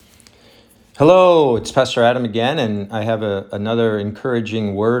Hello, it's Pastor Adam again, and I have another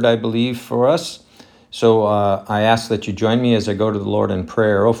encouraging word, I believe, for us. So I ask that you join me as I go to the Lord in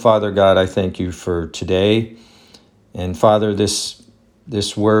prayer. Oh, Father God, I thank you for today. And Father, this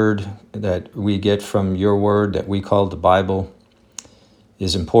word that we get from your word that we call the Bible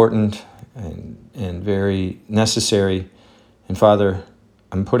is important and very necessary. And Father,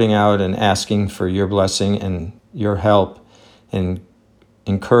 I'm putting out and asking for your blessing and your help in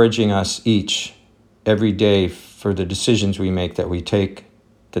encouraging us each every day for the decisions we make, that we take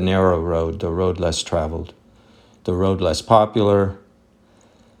the narrow road, the road less traveled, the road less popular,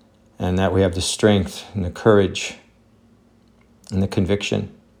 and that we have the strength and the courage and the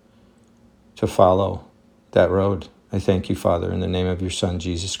conviction to follow that road. I thank you, Father, in the name of your Son,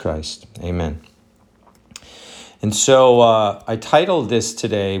 Jesus Christ. Amen. And so I titled this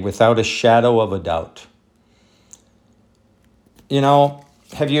today, Without a Shadow of a Doubt. You know,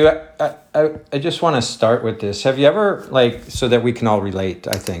 I just want to start with this. Have you ever, so that we can all relate,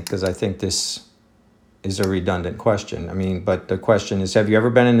 I think, because I think this is a redundant question. But the question is, have you ever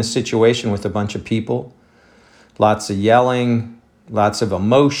been in a situation with a bunch of people, lots of yelling, lots of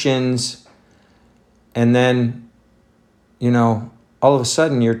emotions, and then, all of a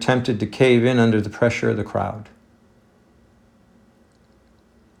sudden you're tempted to cave in under the pressure of the crowd?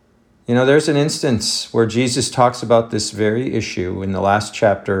 There's an instance where Jesus talks about this very issue in the last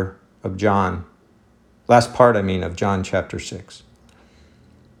chapter of John, of John chapter 6.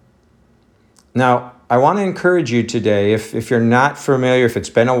 Now, I want to encourage you today, if you're not familiar, if it's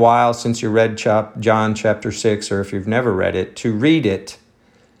been a while since you read John chapter 6, or if you've never read it, to read it.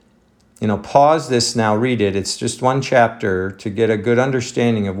 Pause this now, read it. It's just one chapter to get a good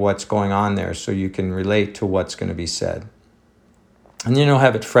understanding of what's going on there so you can relate to what's going to be said. And then you'll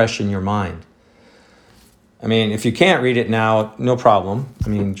have it fresh in your mind. If you can't read it now, no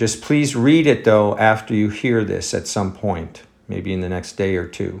problem. Just please read it, though, after you hear this at some point, maybe in the next day or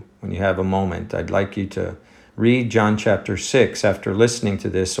two, when you have a moment. I'd like you to read John chapter 6 after listening to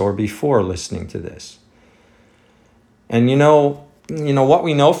this or before listening to this. And what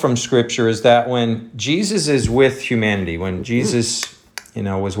we know from Scripture is that when Jesus is with humanity, when Jesus,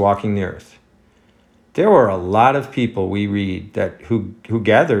 was walking the earth, there were a lot of people we read that who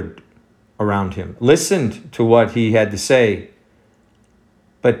gathered around him, listened to what he had to say,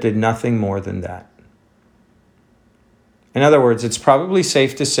 but did nothing more than that. In other words, it's probably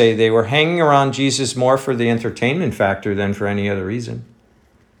safe to say they were hanging around Jesus more for the entertainment factor than for any other reason.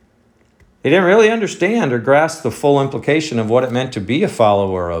 They didn't really understand or grasp the full implication of what it meant to be a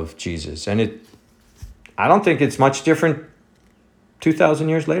follower of Jesus. And I don't think it's much different 2,000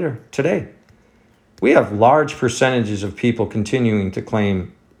 years later, today. We have large percentages of people continuing to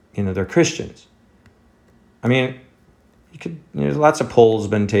claim, they're Christians. There's lots of polls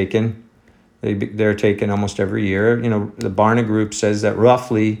been taken. They're taken almost every year. The Barna Group says that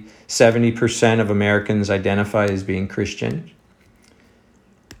roughly 70% of Americans identify as being Christian.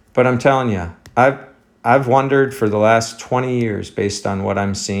 But I'm telling you, I've wondered for the last 20 years, based on what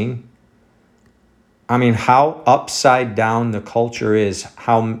I'm seeing, how upside down the culture is,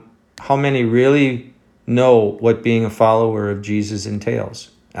 how many really know what being a follower of Jesus entails.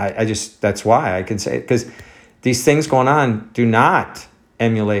 That's why I can say it, because these things going on do not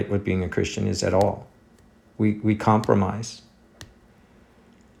emulate what being a Christian is at all. We compromise.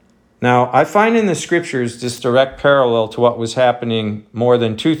 Now, I find in the Scriptures this direct parallel to what was happening more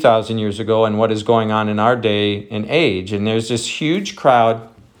than 2,000 years ago and what is going on in our day and age. And there's this huge crowd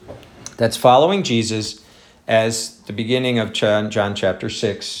that's following Jesus as the beginning of John chapter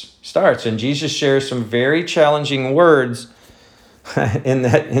 6 starts. And Jesus shares some very challenging words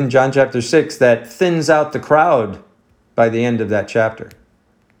in John chapter 6 that thins out the crowd by the end of that chapter.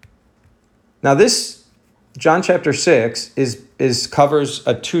 Now, this John chapter 6 covers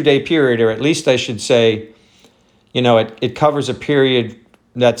a 2-day period, or at least I should say, it covers a period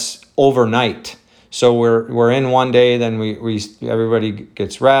that's overnight. So we're in one day, then everybody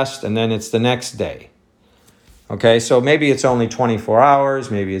gets rest, and then it's the next day. Okay, so maybe it's only 24 hours,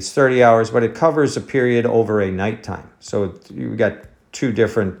 maybe it's 30 hours, but it covers a period over a nighttime. So you got two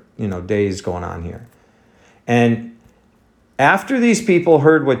different, days going on here. And after these people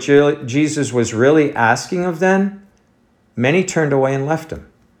heard what Jesus was really asking of them, many turned away and left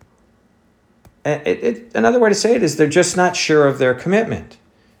him. Another way to say it is they're just not sure of their commitment.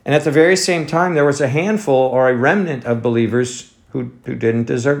 And at the very same time, there was a handful or a remnant of believers who didn't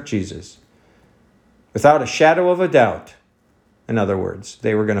desert Jesus. Without a shadow of a doubt, in other words,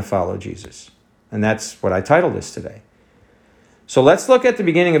 they were going to follow Jesus. And that's what I titled this today. So let's look at the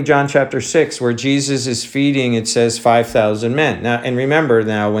beginning of John chapter 6, where Jesus is feeding, it says 5,000 men. Now, and remember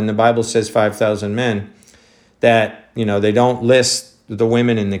now, when the Bible says 5,000 men, that, they don't list the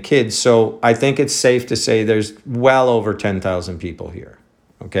women and the kids. So I think it's safe to say there's well over 10,000 people here,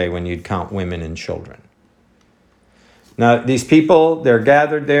 okay, when you'd count women and children. Now, these people, they're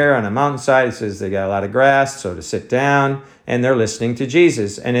gathered there on a mountainside. It says they got a lot of grass, so to sit down, and they're listening to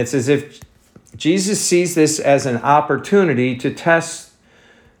Jesus. And it's as if Jesus sees this as an opportunity to test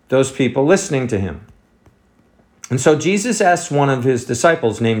those people listening to him. And so Jesus asked one of his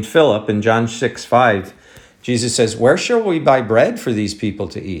disciples named Philip in John 6:5. Jesus says, "Where shall we buy bread for these people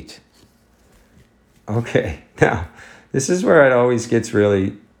to eat?" Okay, now, this is where it always gets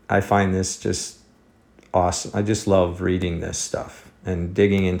I find this just awesome. I just love reading this stuff and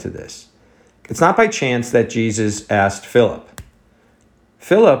digging into this. It's not by chance that Jesus asked Philip.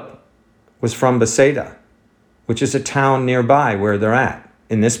 Philip was from Bethsaida, which is a town nearby where they're at,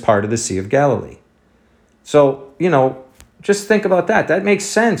 in this part of the Sea of Galilee. So, just think about that. That makes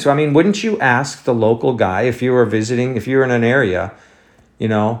sense. I mean, wouldn't you ask the local guy if you were visiting, if you were in an area,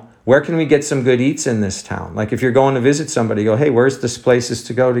 where can we get some good eats in this town? Like if you're going to visit somebody, go, hey, where's this places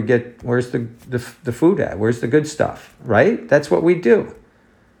to go to get, where's the food at? Where's the good stuff, right? That's what we do.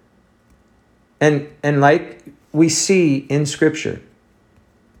 And like we see in Scripture,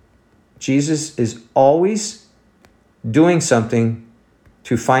 Jesus is always doing something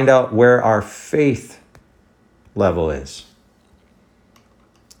to find out where our faith level is.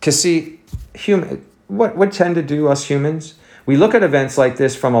 Because see, what tend to do us humans? We look at events like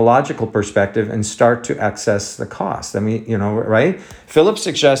this from a logical perspective and start to access the cost. I mean, right? Philip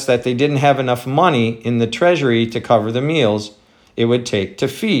suggests that they didn't have enough money in the treasury to cover the meals it would take to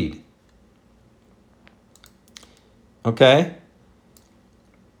feed. Okay?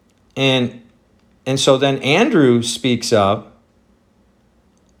 And so then Andrew speaks up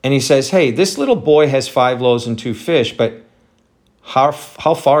and he says, hey, this little boy has 5 loaves and 2 fish, but how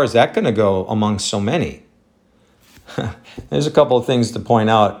far is that going to go among so many? There's a couple of things to point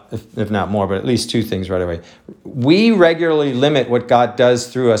out, if not more, but at least 2 things right away. We regularly limit what God does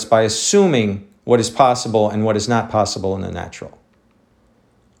through us by assuming what is possible and what is not possible in the natural.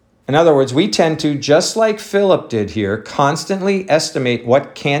 In other words, we tend to, just like Philip did here, constantly estimate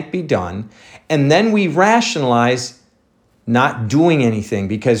what can't be done, and then we rationalize not doing anything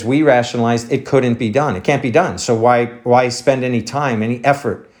because we rationalized it couldn't be done. It can't be done. So why spend any time, any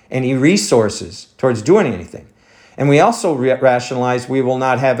effort, any resources towards doing anything? And we also rationalize we will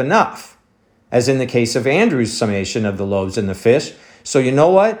not have enough, as in the case of Andrew's summation of the loaves and the fish. So you know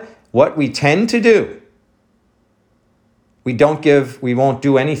what? What we tend to do, we won't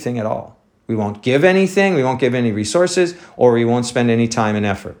do anything at all. We won't give anything, we won't give any resources, or we won't spend any time and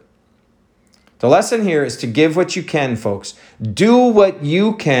effort. The lesson here is to give what you can, folks. Do what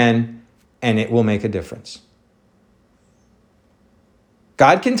you can, and it will make a difference.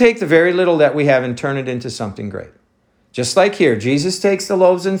 God can take the very little that we have and turn it into something great. Just like here, Jesus takes the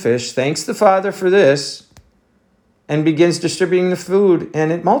loaves and fish, thanks the Father for this, and begins distributing the food,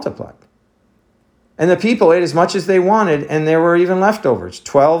 and it multiplied. And the people ate as much as they wanted, and there were even leftovers.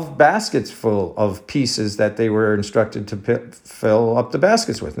 12 baskets full of pieces that they were instructed to fill up the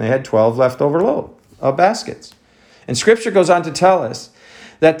baskets with. And they had 12 leftover baskets. And Scripture goes on to tell us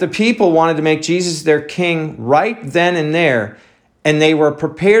that the people wanted to make Jesus their king right then and there, and they were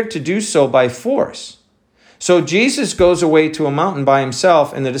prepared to do so by force. So Jesus goes away to a mountain by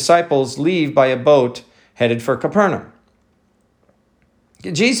himself, and the disciples leave by a boat headed for Capernaum.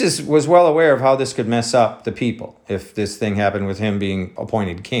 Jesus was well aware of how this could mess up the people if this thing happened with him being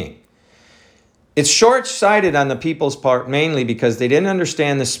appointed king. It's short-sighted on the people's part, mainly because they didn't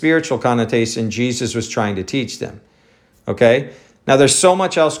understand the spiritual connotation Jesus was trying to teach them. Okay? Now, there's so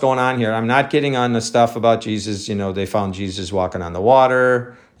much else going on here. I'm not getting on the stuff about Jesus. They found Jesus walking on the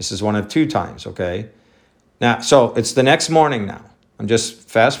water. This is one of 2 times, okay? Now, so it's the next morning now. I'm just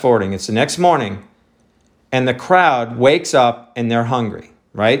fast forwarding. It's the next morning, and the crowd wakes up, and they're hungry,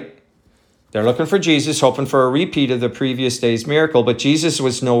 right? They're looking for Jesus, hoping for a repeat of the previous day's miracle, but Jesus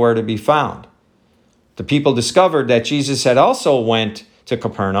was nowhere to be found. The people discovered that Jesus had also went to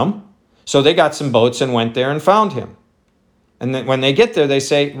Capernaum, so they got some boats and went there and found him. And then when they get there, they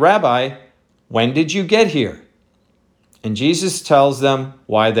say, Rabbi, when did you get here? And Jesus tells them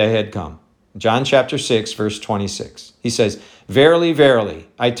why they had come. John chapter 6, verse 26. He says, Verily, verily,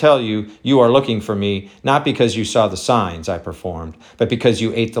 I tell you, you are looking for me, not because you saw the signs I performed, but because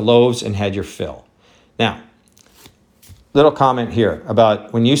you ate the loaves and had your fill. Now, little comment here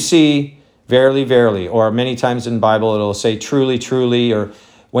about when you see verily, verily, or many times in the Bible it'll say truly, truly, or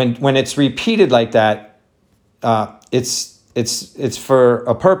when it's repeated like that, it's it's for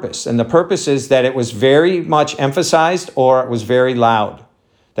a purpose. And the purpose is that it was very much emphasized or it was very loud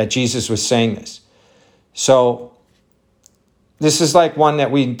that Jesus was saying this. So this is like one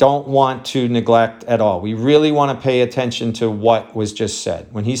that we don't want to neglect at all. We really want to pay attention to what was just said.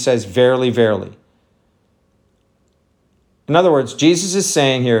 When he says, verily, verily. In other words, Jesus is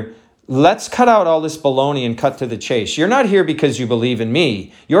saying here, let's cut out all this baloney and cut to the chase. You're not here because you believe in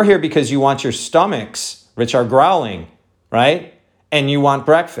me. You're here because you want your stomachs, which are growling, right? And you want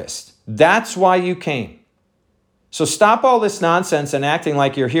breakfast. That's why you came. So stop all this nonsense and acting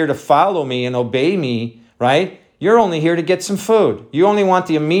like you're here to follow me and obey me, right? You're only here to get some food. You only want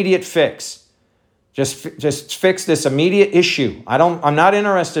the immediate fix. Just fix this immediate issue. I'm not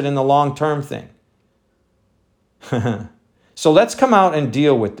interested in the long-term thing. So let's come out and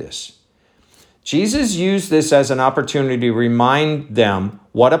deal with this. Jesus used this as an opportunity to remind them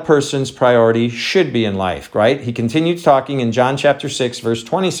what a person's priority should be in life, right? He continued talking in John chapter 6, verse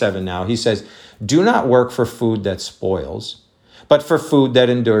 27 now. He says, do not work for food that spoils, but for food that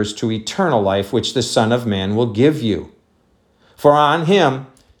endures to eternal life, which the Son of Man will give you. For on him,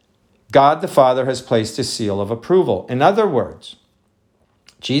 God the Father has placed his seal of approval. In other words,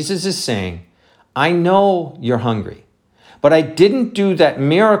 Jesus is saying, I know you're hungry. But I didn't do that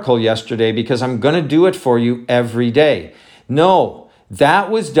miracle yesterday because I'm going to do it for you every day. No,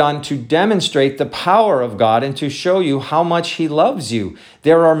 that was done to demonstrate the power of God and to show you how much he loves you.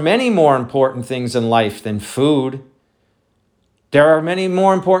 There are many more important things in life than food. There are many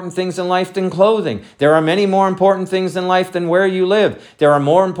more important things in life than clothing. There are many more important things in life than where you live. There are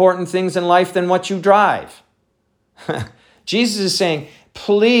more important things in life than what you drive. Jesus is saying,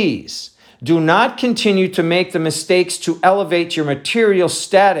 please, do not continue to make the mistakes to elevate your material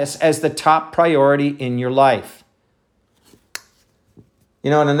status as the top priority in your life. You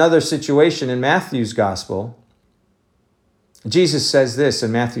know, in another situation in Matthew's gospel, Jesus says this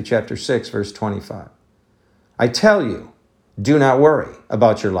in Matthew chapter 6, verse 25. I tell you, do not worry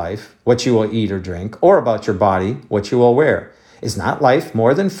about your life, what you will eat or drink, or about your body, what you will wear. Is not life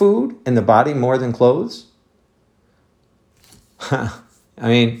more than food and the body more than clothes? I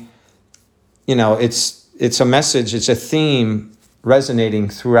mean, you know, it's a message, it's a theme resonating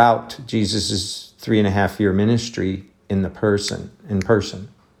throughout Jesus's 3.5-year ministry in person,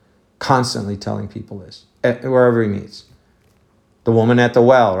 constantly telling people this, wherever he meets. The woman at the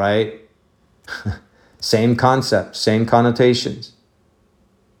well, right? Same concept, same connotations.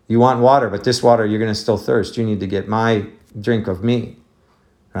 You want water, but this water, you're going to still thirst. You need to get my drink of me,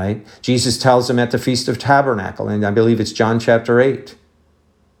 right? Jesus tells them at the Feast of Tabernacle, and I believe it's John chapter 8.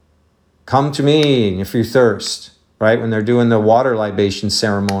 Come to me if you thirst, right? When they're doing the water libation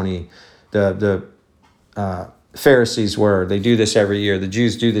ceremony, the Pharisees they do this every year. The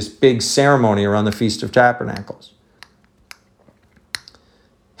Jews do this big ceremony around the Feast of Tabernacles.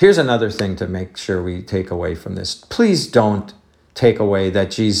 Here's another thing to make sure we take away from this. Please don't take away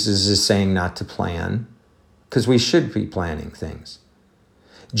that Jesus is saying not to plan, because we should be planning things.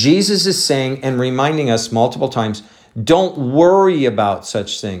 Jesus is saying and reminding us multiple times, don't worry about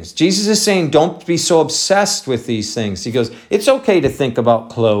such things. Jesus is saying, don't be so obsessed with these things. He goes, it's okay to think about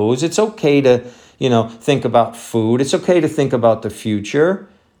clothes. It's okay to, think about food. It's okay to think about the future.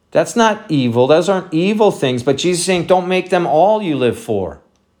 That's not evil. Those aren't evil things. But Jesus is saying, don't make them all you live for.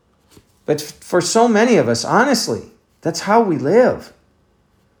 But for so many of us, honestly, that's how we live.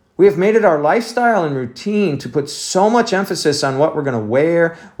 We have made it our lifestyle and routine to put so much emphasis on what we're going to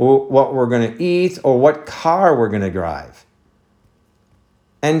wear, or what we're going to eat, or what car we're going to drive.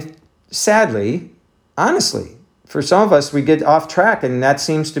 And sadly, honestly, for some of us, we get off track, and that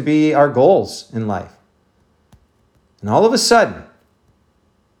seems to be our goals in life. And all of a sudden,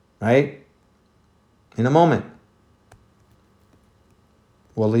 right, in a moment,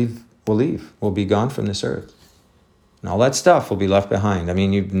 we'll leave. We'll be gone from this earth. And all that stuff will be left behind. I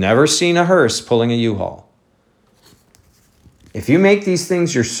mean, you've never seen a hearse pulling a U-Haul. If you make these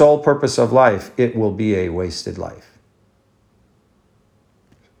things your sole purpose of life, it will be a wasted life.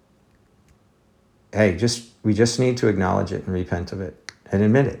 Hey, we just need to acknowledge it and repent of it and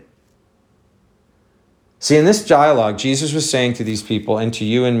admit it. See, in this dialogue, Jesus was saying to these people and to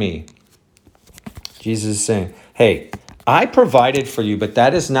you and me, Jesus is saying, hey, I provided for you, but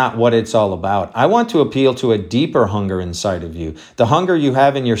that is not what it's all about. I want to appeal to a deeper hunger inside of you. The hunger you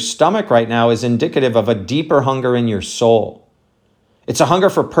have in your stomach right now is indicative of a deeper hunger in your soul. It's a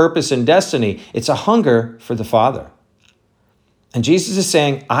hunger for purpose and destiny. It's a hunger for the Father. And Jesus is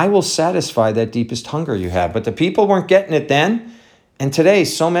saying, I will satisfy that deepest hunger you have. But the people weren't getting it then. And today,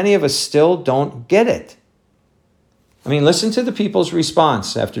 so many of us still don't get it. I mean, listen to the people's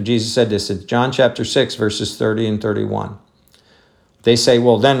response after Jesus said this in John chapter 6, verses 30 and 31. They say,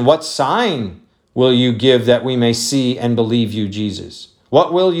 well, then what sign will you give that we may see and believe you, Jesus?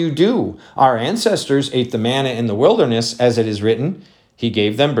 What will you do? Our ancestors ate the manna in the wilderness, as it is written, he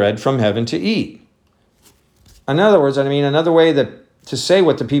gave them bread from heaven to eat. In other words, another way to say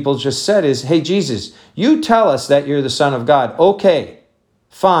what the people just said is, hey, Jesus, you tell us that you're the Son of God. Okay,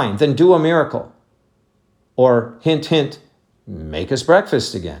 fine, then do a miracle. Or hint, hint, make us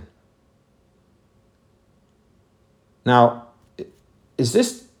breakfast again. Now, is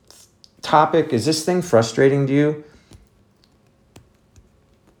this thing frustrating to you?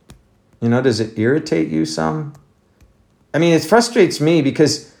 Does it irritate you some? It frustrates me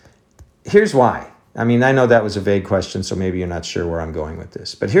because here's why. I know that was a vague question, so maybe you're not sure where I'm going with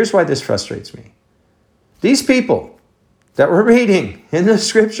this. But here's why this frustrates me. These people that we're reading in the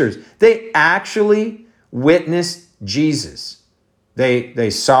scriptures, they actually witnessed Jesus. They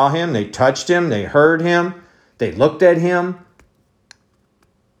saw him, they touched him, they heard him, they looked at him.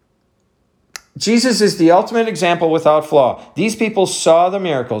 Jesus is the ultimate example without flaw. These people saw the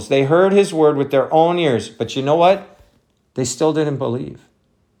miracles. They heard his word with their own ears. But you know what? They still didn't believe.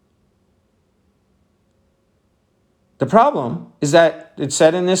 The problem is that it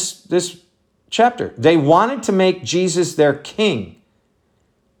said in this chapter, they wanted to make Jesus their king.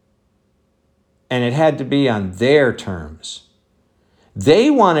 And it had to be on their terms. They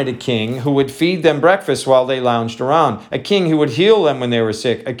wanted a king who would feed them breakfast while they lounged around, a king who would heal them when they were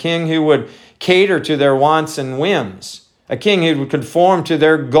sick, a king who would cater to their wants and whims, a king who would conform to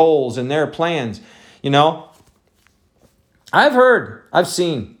their goals and their plans. I've heard, I've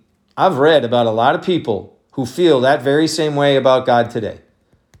seen, I've read about a lot of people who feel that very same way about God today.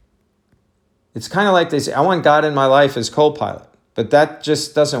 It's kind of like they say, I want God in my life as co-pilot. But that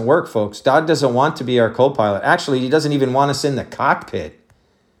just doesn't work, folks. God doesn't want to be our co-pilot. Actually, he doesn't even want us in the cockpit.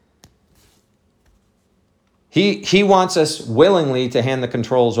 He wants us willingly to hand the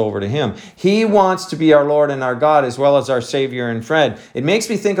controls over to him. He wants to be our Lord and our God as well as our Savior and friend. It makes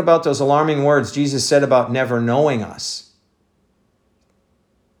me think about those alarming words Jesus said about never knowing us.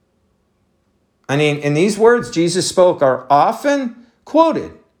 And these words Jesus spoke are often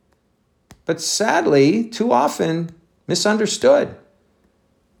quoted, but sadly, too often misunderstood.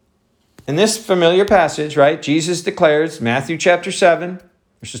 In this familiar passage, right, Jesus declares, Matthew chapter 7,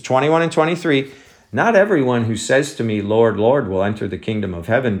 verses 21 and 23, not everyone who says to me, Lord, Lord, will enter the kingdom of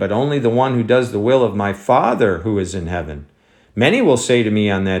heaven, but only the one who does the will of my Father who is in heaven. Many will say to me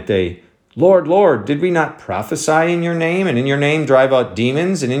on that day, Lord, Lord, did we not prophesy in your name, and in your name drive out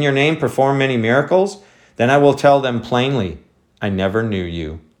demons, and in your name perform many miracles? Then I will tell them plainly, I never knew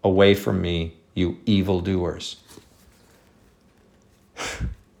you. Away from me, you evildoers.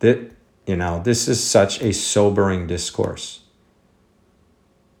 This is such a sobering discourse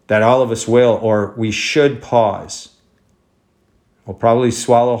that all of us will, or we should pause. We'll probably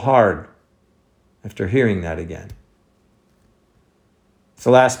swallow hard after hearing that again. It's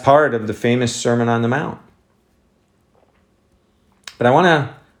the last part of the famous Sermon on the Mount. But I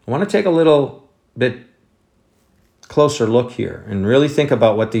want to take a little bit closer look here and really think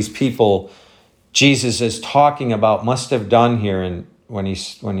about what these people Jesus is talking about must have done here and when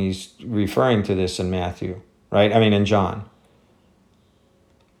he's referring to this in Matthew, right? In John.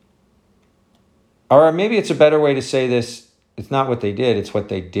 Or maybe it's a better way to say this, it's not what they did, it's what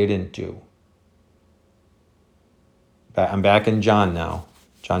they didn't do. I'm back in John now,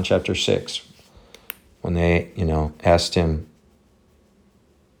 John chapter 6, when they, asked him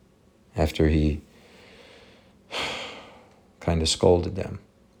after he kind of scolded them.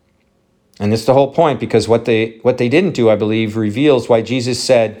 And it's the whole point, because what they didn't do, I believe, reveals why Jesus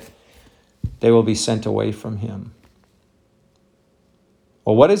said they will be sent away from him.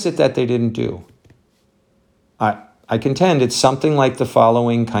 Well, what is it that they didn't do? I contend it's something like the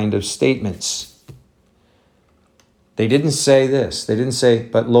following kind of statements. They didn't say this. They didn't say,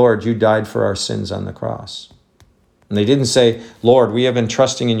 but Lord, you died for our sins on the cross. And they didn't say, Lord, we have been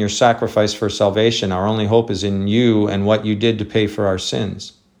trusting in your sacrifice for salvation. Our only hope is in you and what you did to pay for our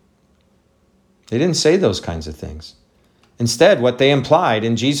sins. They didn't say those kinds of things. Instead, what they implied,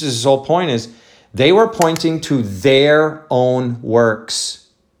 and Jesus' whole point is, they were pointing to their own works.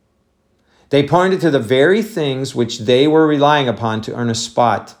 They pointed to the very things which they were relying upon to earn a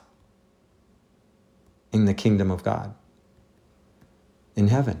spot in the kingdom of God, in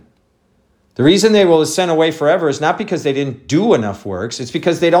heaven. The reason they will be sent away forever is not because they didn't do enough works. It's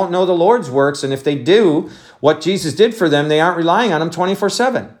because they don't know the Lord's works. And if they do what Jesus did for them, they aren't relying on him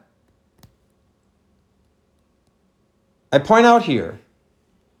 24/7. I point out here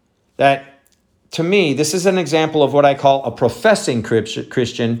that, to me, this is an example of what I call a professing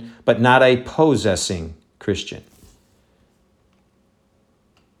Christian, but not a possessing Christian.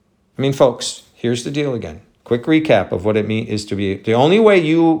 I mean, folks, here's the deal again. Quick recap of what it is to be. The only way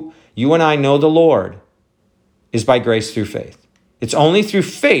you and I know the Lord is by grace through faith. It's only through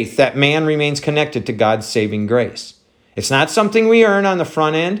faith that man remains connected to God's saving grace. It's not something we earn on the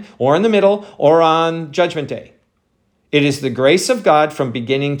front end or in the middle or on Judgment Day. It is the grace of God from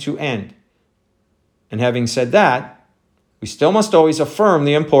beginning to end. And having said that, we still must always affirm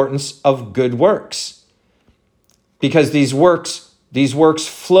the importance of good works, because these works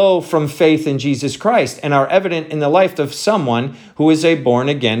flow from faith in Jesus Christ and are evident in the life of someone who is a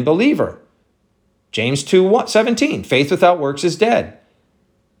born-again believer. James 2:17, faith without works is dead.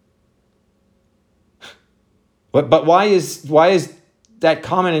 But why is that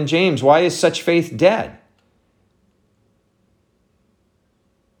comment in James? Why is such faith dead?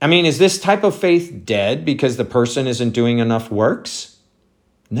 I mean, is this type of faith dead because the person isn't doing enough works?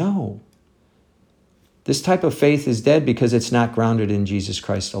 No. This type of faith is dead because it's not grounded in Jesus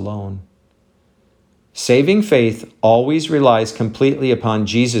Christ alone. Saving faith always relies completely upon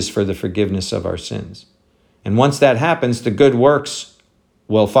Jesus for the forgiveness of our sins. And once that happens, the good works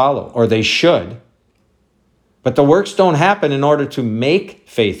will follow, or they should. But the works don't happen in order to make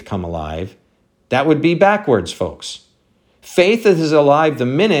faith come alive. That would be backwards, folks. Faith is alive the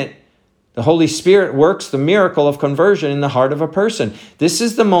minute the Holy Spirit works the miracle of conversion in the heart of a person. This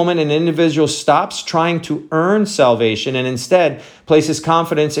is the moment an individual stops trying to earn salvation and instead places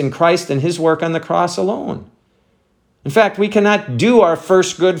confidence in Christ and his work on the cross alone. In fact, we cannot do our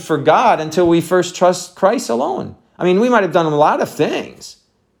first good for God until we first trust Christ alone. I mean, we might have done a lot of things,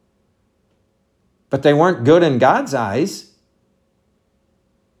 but they weren't good in God's eyes.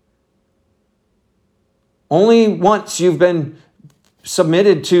 Only once you've been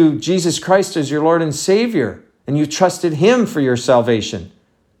submitted to Jesus Christ as your Lord and Savior, and you trusted him for your salvation,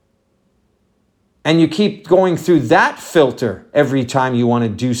 and you keep going through that filter every time you want to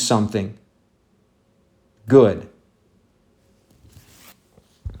do something good.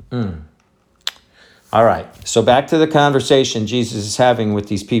 All right, so back to the conversation Jesus is having with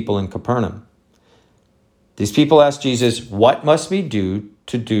these people in Capernaum. These people ask Jesus, what must we do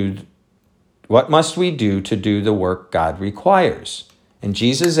to do the work God requires? And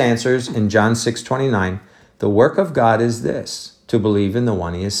Jesus answers in John 6:29, the work of God is this, to believe in the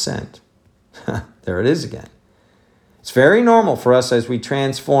one he has sent. There it is again. It's very normal for us as we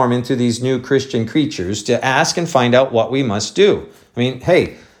transform into these new Christian creatures to ask and find out what we must do. I mean,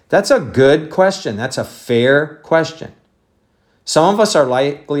 hey, that's a good question. That's a fair question. Some of us are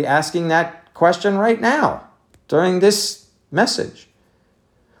likely asking that question right now during this message.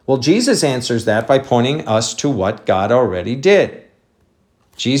 Well, Jesus answers that by pointing us to what God already did.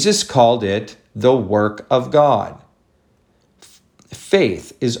 Jesus called it the work of God.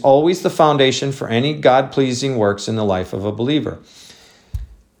 Faith is always the foundation for any God-pleasing works in the life of a believer.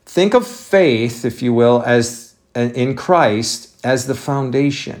 Think of faith, if you will, as in Christ as the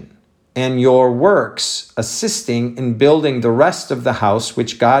foundation, and your works assisting in building the rest of the house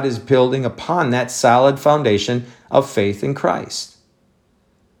which God is building upon that solid foundation of faith in Christ.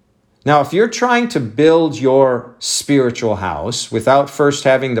 Now, if you're trying to build your spiritual house without first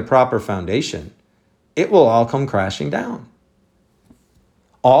having the proper foundation, it will all come crashing down.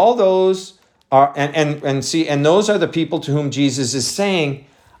 All those are, and those are the people to whom Jesus is saying,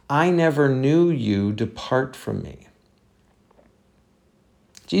 I never knew you, depart from me.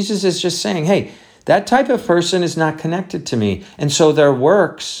 Jesus is just saying, hey, that type of person is not connected to me, and so their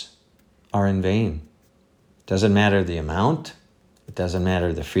works are in vain. Doesn't matter the amount. It doesn't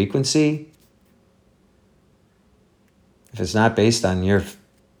matter the frequency. If it's not based on your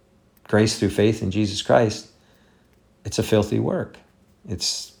grace through faith in Jesus Christ, it's a filthy work.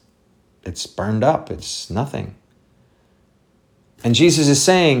 It's burned up. It's nothing. And Jesus is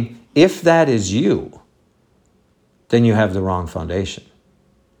saying, if that is you, then you have the wrong foundation.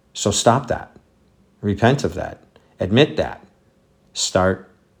 So stop that. Repent of that. Admit that. Start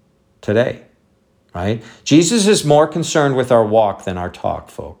today. Right? Jesus is more concerned with our walk than our talk,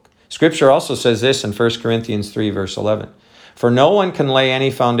 folk. Scripture also says this in 1 Corinthians 3, verse 11. For no one can lay any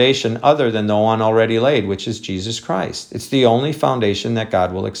foundation other than the one already laid, which is Jesus Christ. It's the only foundation that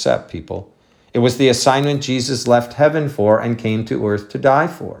God will accept, people. It was the assignment Jesus left heaven for and came to earth to die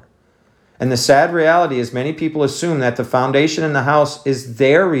for. And the sad reality is many people assume that the foundation in the house is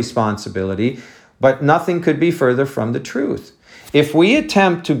their responsibility, but nothing could be further from the truth. If we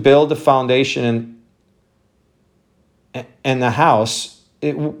attempt to build a foundation in the house,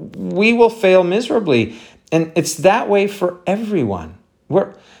 we will fail miserably. And it's that way for everyone.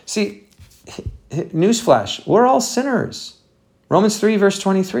 Newsflash, we're all sinners. Romans 3, verse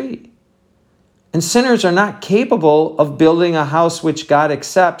 23. And sinners are not capable of building a house which God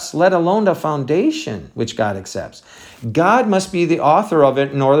accepts, let alone a foundation which God accepts. God must be the author of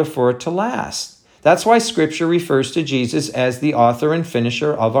it in order for it to last. That's why Scripture refers to Jesus as the author and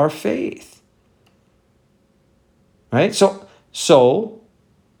finisher of our faith. Right? So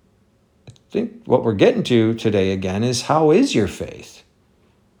I think what we're getting to today again is, how is your faith?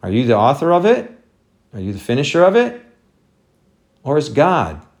 Are you the author of it? Are you the finisher of it? Or is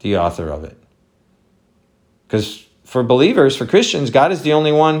God the author of it? Because for believers, for Christians, God is the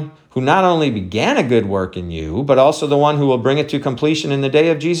only one who not only began a good work in you, but also the one who will bring it to completion in the day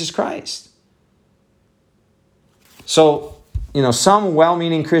of Jesus Christ. So, some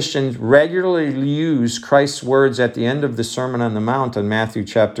well-meaning Christians regularly use Christ's words at the end of the Sermon on the Mount in Matthew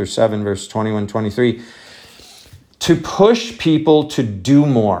chapter 7, verse 21, 23, to push people to do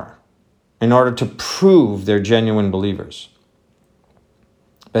more in order to prove they're genuine believers.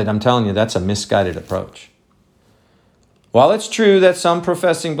 But I'm telling you, that's a misguided approach. While it's true that some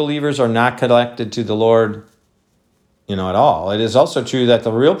professing believers are not connected to the Lord, at all, it is also true that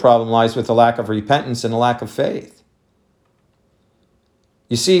the real problem lies with the lack of repentance and the lack of faith.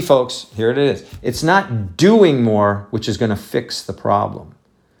 You see, folks, here it is. It's not doing more which is going to fix the problem.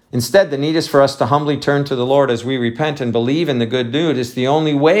 Instead, the need is for us to humbly turn to the Lord as we repent and believe in the good news. It's the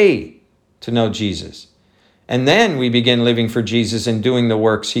only way to know Jesus. And then we begin living for Jesus and doing the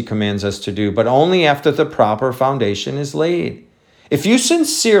works he commands us to do, but only after the proper foundation is laid. If you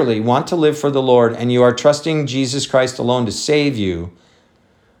sincerely want to live for the Lord and you are trusting Jesus Christ alone to save you,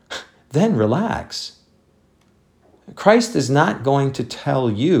 then relax. Christ is not going to tell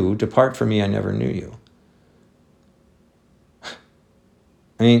you, "Depart from me, I never knew you."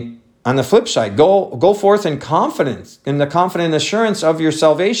 On the flip side, go forth in confidence, in the confident assurance of your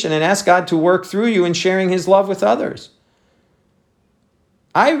salvation, and ask God to work through you in sharing his love with others.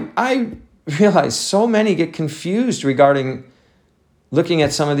 I realize so many get confused regarding looking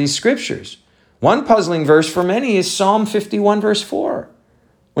at some of these scriptures. One puzzling verse for many is Psalm 51, verse 4.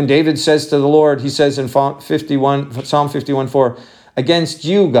 When David says to the Lord, he says in Psalm 51, 4, "Against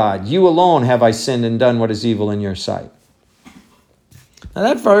you, God, you alone have I sinned and done what is evil in your sight." Now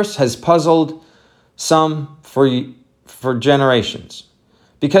that verse has puzzled some for generations,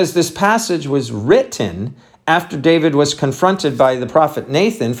 because this passage was written after David was confronted by the prophet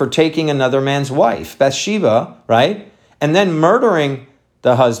Nathan for taking another man's wife, Bathsheba, right? And then murdering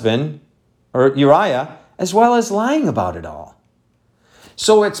the husband, or Uriah, as well as lying about it all.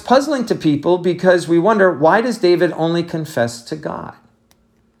 So it's puzzling to people because we wonder, why does David only confess to God?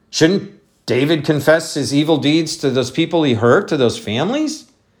 Shouldn't David confess his evil deeds to those people he hurt, to those families?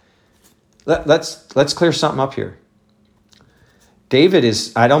 Let's clear something up here.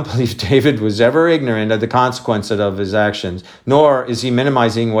 I don't believe David was ever ignorant of the consequences of his actions, nor is he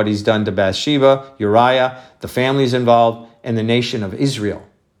minimizing what he's done to Bathsheba, Uriah, the families involved, and the nation of Israel.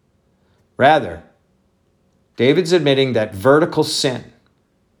 Rather, David's admitting that vertical sin,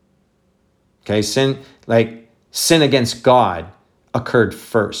 sin against God, occurred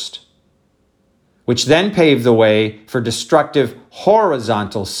first, which then paved the way for destructive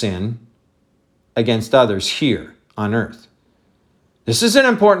horizontal sin against others here on earth. This is an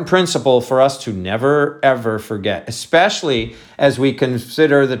important principle for us to never, ever forget, especially as we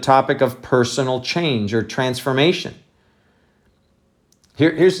consider the topic of personal change or transformation.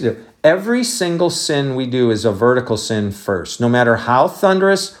 Here's the deal. Every single sin we do is a vertical sin first. No matter how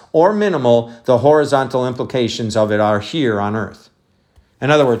thunderous or minimal the horizontal implications of it are here on earth. In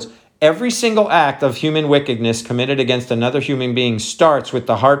other words, every single act of human wickedness committed against another human being starts with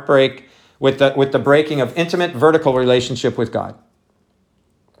the heartbreak, with the breaking of intimate vertical relationship with God.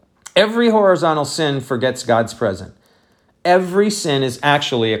 Every horizontal sin forgets God's presence. Every sin is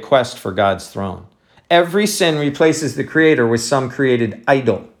actually a quest for God's throne. Every sin replaces the Creator with some created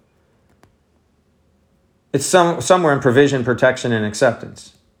idol. It's somewhere in provision, protection, and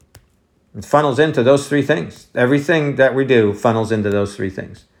acceptance. It funnels into those three things. Everything that we do funnels into those three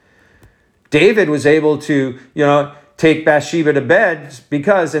things. David was able to, take Bathsheba to bed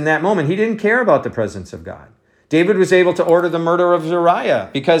because in that moment he didn't care about the presence of God. David was able to order the murder of Uriah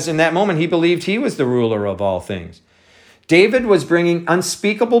because in that moment he believed he was the ruler of all things. David was bringing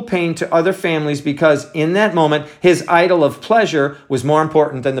unspeakable pain to other families because in that moment his idol of pleasure was more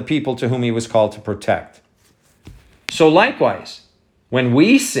important than the people to whom he was called to protect. So likewise, when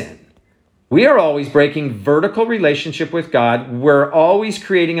we sin, we are always breaking vertical relationship with God. We're always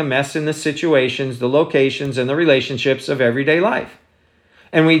creating a mess in the situations, the locations, and the relationships of everyday life.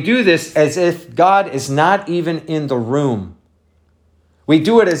 And we do this as if God is not even in the room. We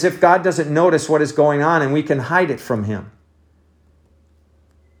do it as if God doesn't notice what is going on and we can hide it from him.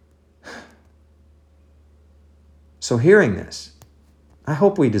 So hearing this, I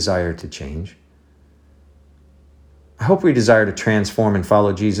hope we desire to change. I hope we desire to transform and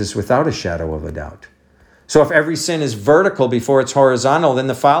follow Jesus without a shadow of a doubt. So if every sin is vertical before it's horizontal, then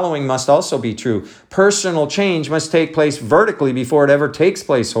the following must also be true. Personal change must take place vertically before it ever takes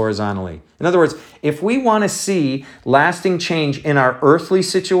place horizontally. In other words, if we want to see lasting change in our earthly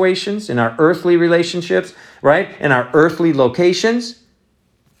situations, in our earthly relationships, right, in our earthly locations,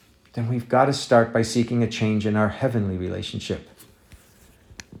 then we've got to start by seeking a change in our heavenly relationship.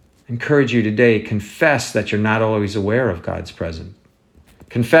 I encourage you today, confess that you're not always aware of God's presence.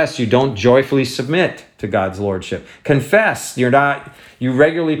 Confess you don't joyfully submit to God's lordship. Confess you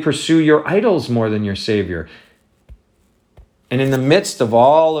regularly pursue your idols more than your Savior. And in the midst of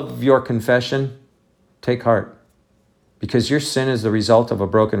all of your confession, take heart. Because your sin is the result of a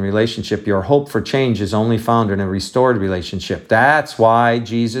broken relationship. Your hope for change is only found in a restored relationship. That's why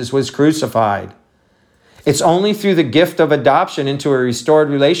Jesus was crucified. It's only through the gift of adoption into a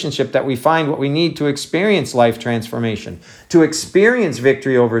restored relationship that we find what we need to experience life transformation, to experience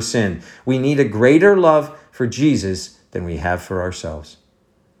victory over sin. We need a greater love for Jesus than we have for ourselves.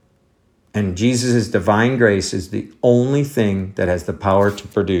 And Jesus' divine grace is the only thing that has the power to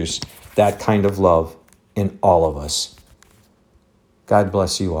produce that kind of love in all of us. God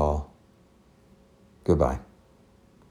bless you all. Goodbye.